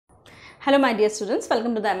Hello my dear students,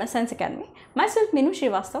 welcome to the MS Science Academy. Myself Meenu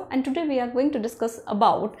Srivastav, and today we are going to discuss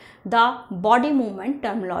about the body movement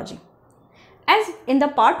terminology. As in the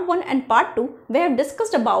part 1 and part 2 we have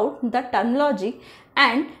discussed about the terminology,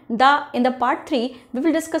 and in the part 3 we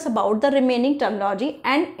will discuss about the remaining terminology,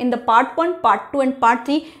 and in the part 1, part 2 and part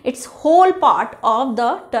 3 it's whole part of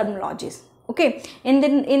the terminologies. Okay,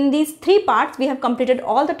 in these 3 parts we have completed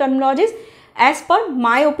all the terminologies. As per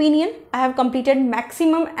my opinion, I have completed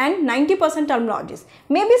maximum and 90% terminologies.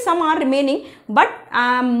 Maybe some are remaining, but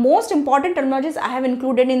most important terminologies I have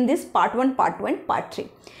included in this part 1, part 2 and part 3.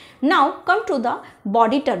 Now come to the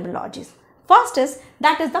body terminologies. First is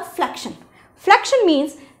the flexion. Flexion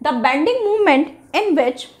means the bending movement in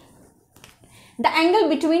which the angle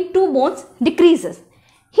between two bones decreases.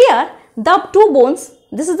 Here the two bones,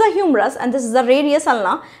 this is the humerus and this is the radius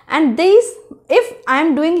ulna, and these, if I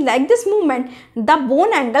am doing like this movement, the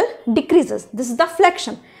bone angle decreases. This is the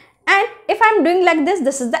flexion. And if I am doing like this,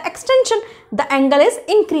 this is the extension, the angle is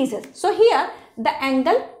increases. So here the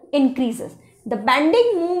angle increases. The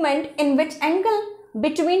bending movement in which angle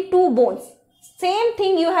between two bones, same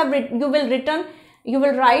thing you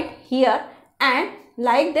will write here, and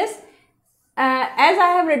like this, as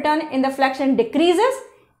I have written in the flexion decreases,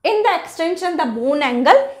 in the extension the bone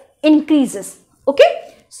angle increases.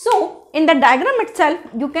 Okay, so in the diagram itself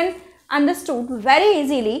you can understood very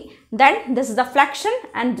easily that this is the flexion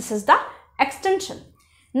and this is the extension.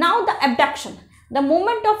 Now the abduction, the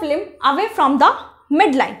movement of limb away from the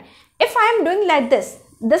midline. If I am doing like this,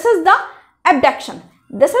 this is the abduction,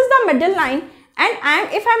 this is the middle line, and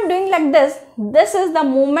if I am doing like this, this is the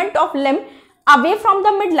movement of limb away from the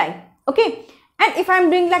midline. Okay, and if I am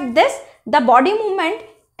doing like this, the body movement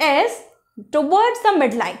is towards the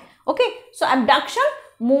midline. Okay, so abduction,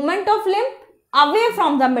 movement of limb away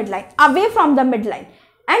from the midline,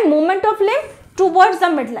 and movement of limb towards the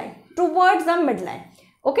midline,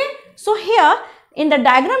 Okay, so here in the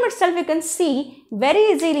diagram itself you can see very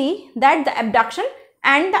easily that the abduction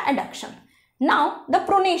and the adduction. Now the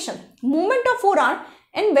pronation, movement of forearm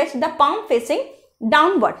in which the palm facing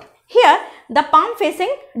downward. Here the palm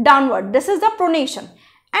facing downward, this is the pronation,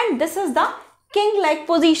 and this is the king-like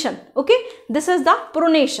position. Okay, this is the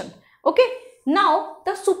pronation. Okay, now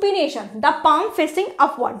the supination, the palm facing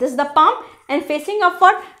upward, this is the palm and facing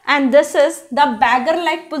upward, and this is the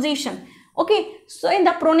beggar-like position. Okay, so in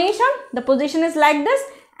the pronation the position is like this,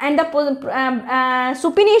 and the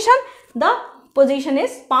supination the position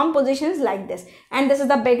is, palm position is like this, and this is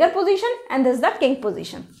the beggar position and this is the king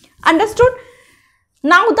position. Understood?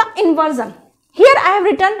 Now the inversion. Here I have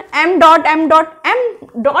written m dot. M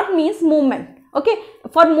dot means movement. Okay,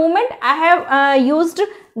 for movement I have used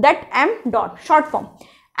that m dot, short form.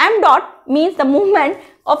 M dot means the movement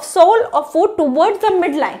of sole of foot towards the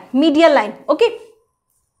midline, medial line. Okay,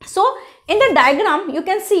 so in the diagram you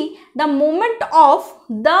can see the movement of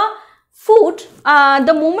the foot,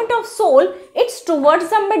 the movement of sole, it's towards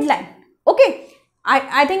the midline. Okay,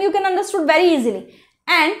 I think you can understood very easily.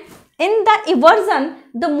 And in the inversion,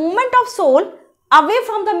 the movement of sole away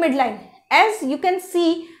from the midline, as you can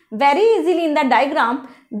see very easily in the diagram,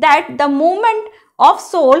 that the movement of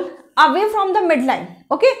sole away from the midline.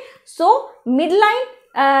 Okay, so midline,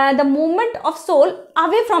 the movement of sole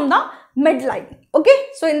away from the midline. Okay,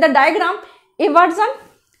 so in the diagram, inversion.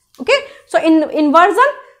 Okay, so in inversion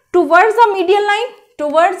towards the medial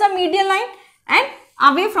line, and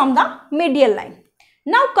away from the medial line.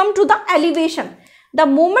 Now come to the elevation, the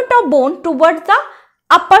movement of bone towards the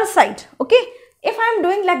upper side. Okay, if I am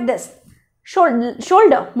doing like this,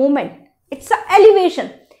 shoulder movement, it's a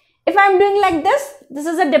elevation. If I am doing like this, this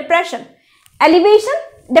is a depression. Elevation,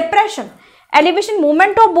 depression. Elevation,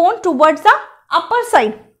 movement of bone towards the upper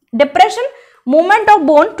side. Depression, movement of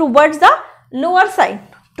bone towards the lower side,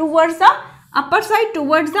 towards the upper side,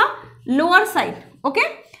 towards the lower side.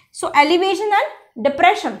 Okay, so elevation and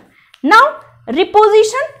depression. Now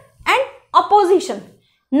reposition and opposition.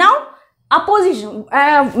 Now opposition,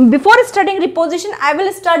 before studying reposition I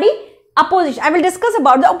will study opposition. I will discuss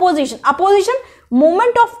about the opposition. Opposition,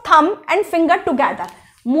 movement of thumb and finger together,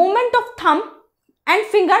 movement of thumb and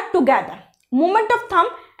finger together, movement of thumb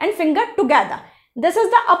and finger together. This is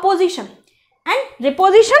the opposition. And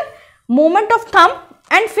reposition, movement of thumb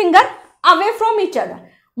and finger away from each other,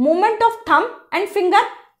 movement of thumb and finger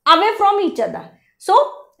away from each other.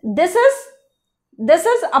 So this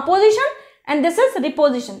is opposition and this is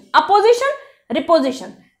reposition. Opposition,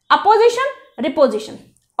 reposition, opposition, reposition.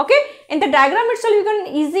 Okay, in the diagram itself you can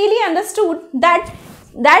easily understood that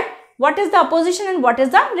what is the opposition and what is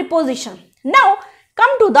the reposition. Now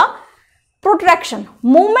come to the protraction,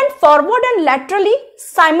 movement forward and laterally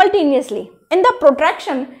simultaneously. In the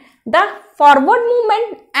protraction, the forward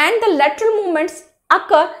movement and the lateral movements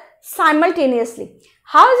occur simultaneously.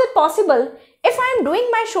 How is it possible? If I am doing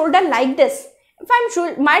my shoulder like this, if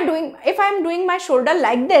I am doing my shoulder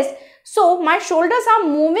like this, so my shoulders are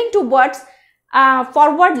moving towards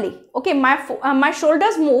forwardly. Okay, my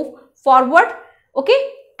shoulders move forward.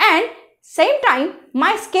 Okay, and same time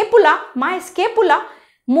my scapula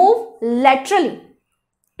move laterally.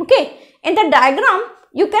 Okay, in the diagram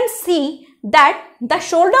you can see that the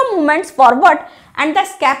shoulder movements forward and the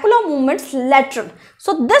scapular movements lateral.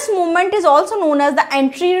 So this movement is also known as the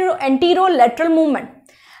anterolateral movement.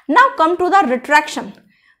 Now come to the retraction.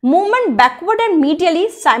 Movement backward and medially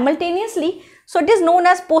simultaneously. So it is known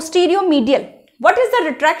as posterior medial. What is the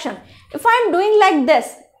retraction? If I am doing like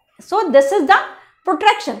this, so this is the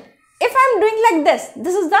protraction. If I am doing like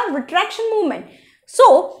this is the retraction movement.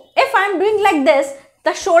 So if I am doing like this,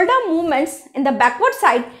 the shoulder movements in the backward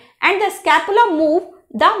side and the scapula move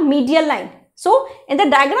the medial line. So in the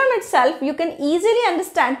diagram itself, you can easily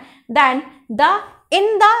understand that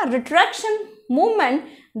in the retraction movement,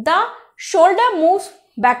 the shoulder moves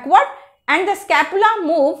backward and the scapula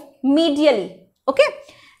move medially. Okay.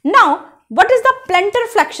 Now, what is the plantar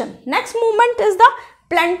flexion? Next movement is the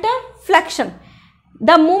plantar flexion.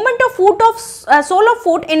 The movement of sole of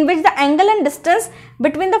foot in which the angle and distance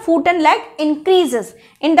between the foot and leg increases.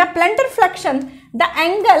 In the plantar flexion, the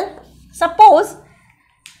angle, suppose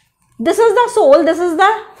this is the sole, this is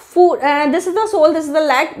the foot, this is the sole, this is the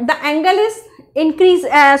leg, the angle is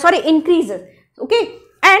increases. Okay,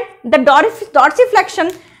 and the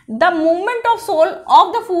dorsiflexion, the movement of sole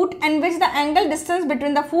of the foot in which the angle distance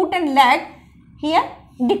between the foot and leg here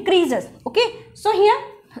decreases. Okay, so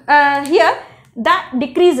here that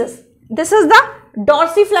decreases. This is the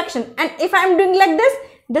dorsiflexion, and if I am doing like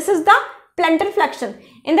this is the plantar flexion.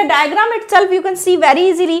 In the diagram itself, you can see very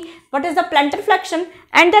easily what is the plantar flexion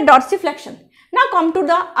and the dorsiflexion. Now come to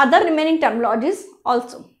the other remaining terminologies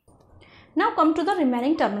also. Now come to the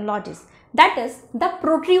remaining terminologies, that is the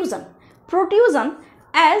protrusion. Protrusion,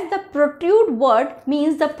 as the protrude word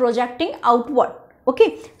means the projecting outward.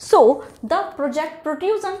 Okay, so the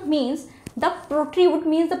protrusion means the protrude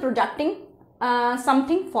means the projecting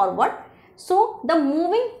something forward. So the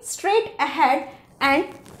moving straight ahead and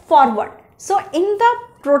forward. So in the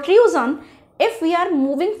protrusion, if we are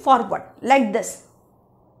moving forward like this,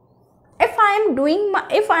 if I am doing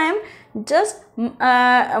if I am just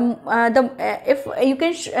if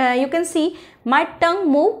you can see my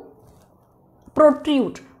tongue move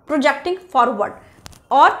protrude, projecting forward,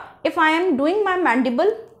 or if I am doing my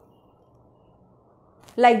mandible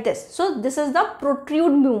like this, so this is the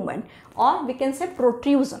protrude movement, or we can say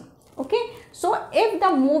protrusion. Okay, so if the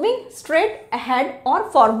moving straight ahead or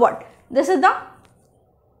forward, this is the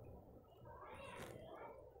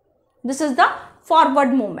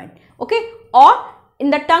forward movement. Okay, or in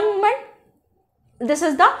the tongue movement, this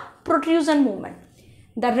is the protrusion movement.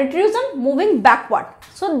 The retrusion, moving backward.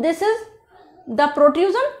 So this is the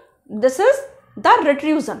protrusion, this is the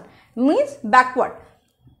retrusion, means backward.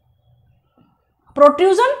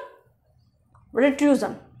 Protrusion,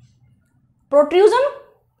 retrusion, protrusion,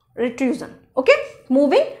 retrusion. Okay,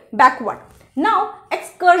 moving backward. Now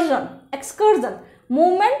excursion,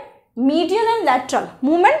 movement medial and lateral,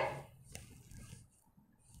 movement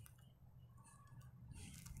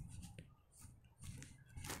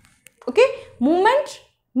okay, movement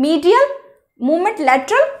medial, movement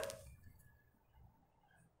lateral,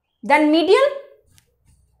 then medial,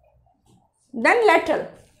 then lateral,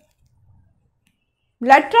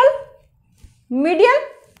 lateral, medial,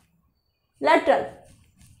 lateral.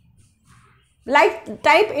 Like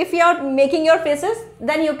type, if you are making your faces,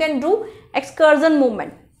 then you can do excursion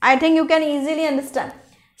movement. I think you can easily understand.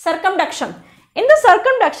 Circumduction. In the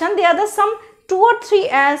circumduction, there are some 2 or 3,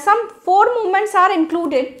 some 4 movements are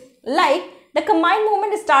included. Like the combined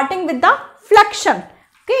movement is starting with the flexion.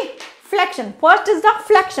 Okay, flexion. First is the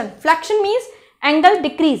flexion. Flexion means angle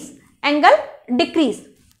decrease, angle decrease.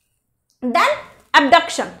 Then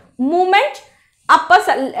abduction, movement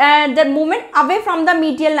the movement away from the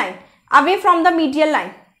medial line,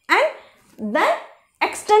 and then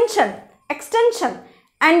extension,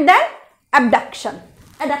 and then abduction.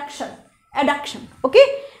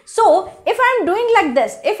 Okay, so if I am doing like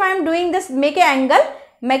this, if I am doing this, make an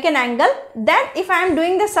angle, then if I am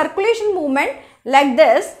doing the circulation movement like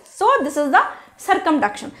this, so this is the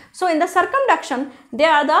circumduction. So in the circumduction,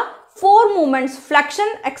 there are the 4 movements: flexion,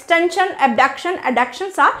 extension, abduction,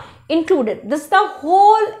 adductions are included. This the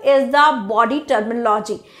whole is the body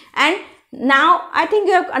terminology. And now I think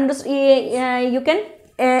you have understood, you can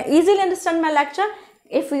easily understand my lecture.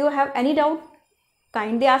 If you have any doubt,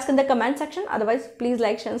 Kindly ask in the comment section. Otherwise, please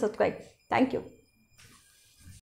like, share and subscribe. Thank you.